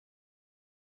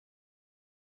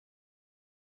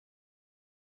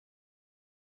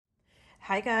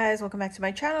Hi guys, welcome back to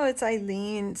my channel. It's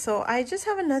Eileen. So I just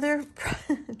have another,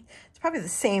 it's probably the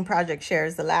same project share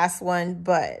as the last one,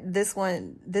 but this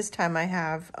time I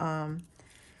have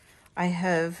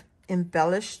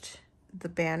embellished the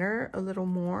banner a little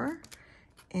more,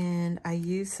 and I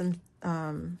used some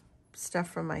stuff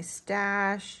from my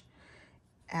stash,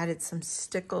 added some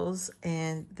stickles,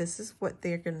 and this is what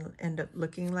they're gonna end up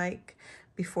looking like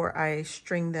before I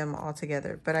string them all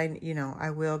together. But I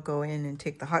will go in and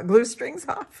take the hot glue strings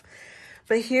off.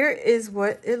 But here is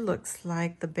what it looks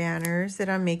like, the banners that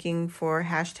I'm making for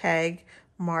hashtag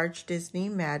March Disney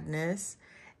Madness.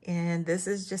 And this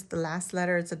is just the last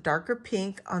letter. It's a darker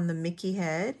pink on the Mickey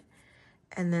head,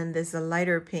 and then there's a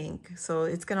lighter pink. So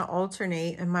it's gonna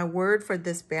alternate, and my word for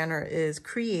this banner is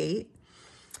create.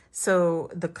 So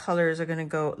the colors are going to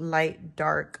go light,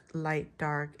 dark,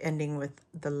 ending with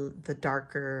the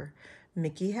darker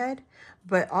Mickey head.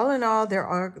 But all in all,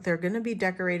 they're going to be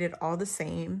decorated all the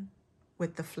same,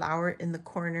 with the flower in the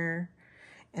corner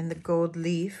and the gold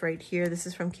leaf right here. This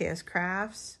is from KS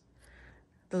Crafts.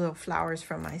 The little flowers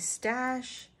from my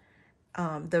stash.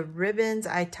 The ribbons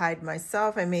I tied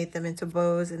myself. I made them into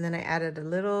bows, and then I added a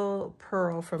little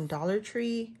pearl from Dollar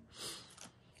Tree.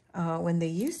 When they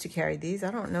used to carry these,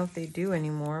 I don't know if they do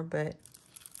anymore, but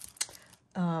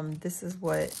this is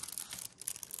what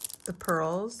the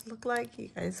pearls look like. You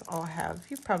guys all have,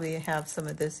 you probably have some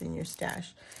of this in your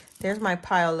stash. There's my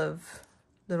pile of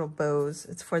little bows.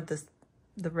 It's for the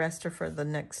rest are for the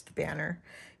next banner,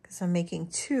 because I'm making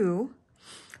two.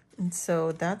 And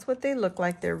so that's what they look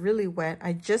like. They're really wet.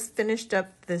 I just finished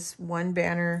up this one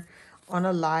banner on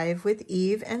a live with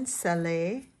Eve and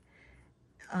Sele.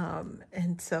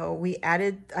 And so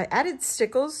I added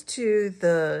stickles to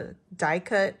the die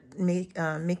cut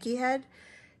Mickey head,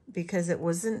 because it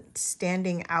wasn't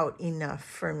standing out enough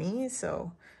for me.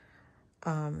 So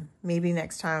maybe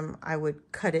next time I would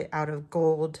cut it out of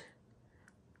gold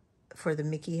for the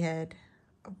Mickey head,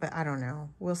 but I don't know.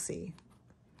 We'll see.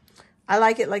 I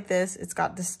like it like this. It's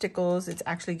got the stickles. It's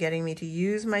actually getting me to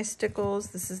use my stickles.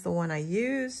 This is the one I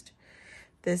used.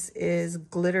 This is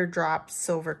Glitter Drops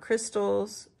Silver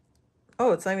Crystals.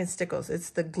 Oh, it's not even stickles. It's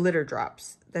the glitter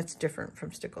drops. That's different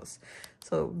from stickles.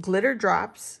 So Glitter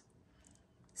Drops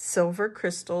Silver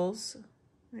Crystals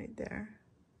right there.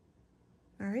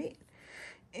 All right.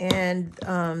 And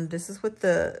this is what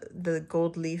the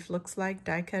gold leaf looks like,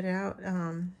 die cut out.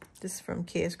 This is from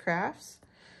KS Crafts.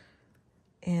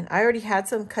 And I already had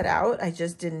some cut out. I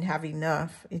just didn't have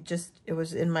enough. It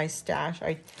was in my stash.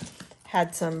 I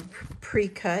had some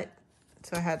pre-cut.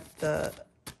 So I had the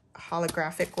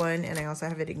holographic one, and I also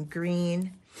have it in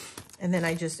green. And then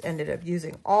I just ended up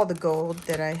using all the gold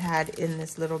that I had in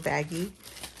this little baggie.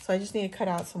 So I just need to cut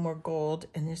out some more gold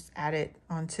and just add it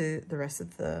onto the rest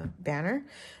of the banner.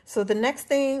 So the next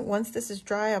thing, once this is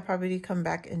dry, I'll probably come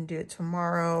back and do it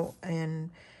tomorrow and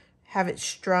have it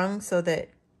strung so that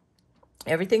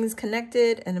everything's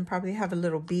connected, and then probably have a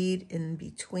little bead in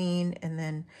between, and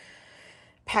then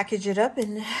package it up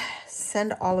and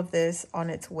send all of this on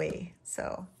its way.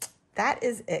 So that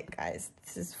is it, guys.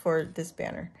 This is for this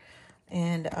banner.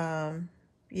 And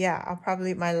yeah,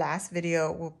 my last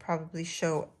video will probably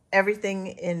show everything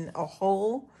in a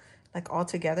whole, like all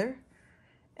together.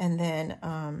 And then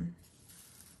I'm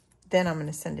going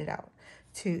to send it out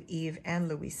to Eve and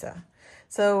Luisa.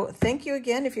 So thank you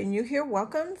again. If you're new here,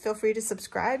 welcome. Feel free to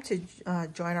subscribe to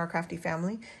join our crafty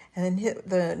family, and then hit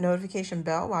the notification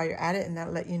bell while you're at it, and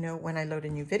that'll let you know when I load a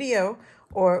new video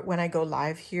or when I go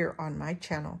live here on my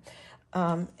channel.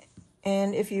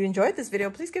 And if you enjoyed this video,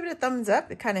 please give it a thumbs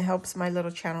up. It kind of helps my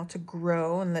little channel to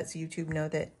grow and lets YouTube know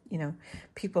that, you know,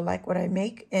 people like what I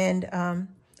make and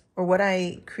or what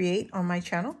I create on my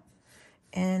channel.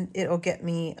 And it'll get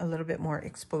me a little bit more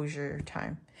exposure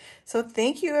time. So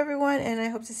thank you, everyone, and I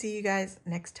hope to see you guys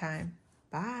next time.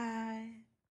 Bye.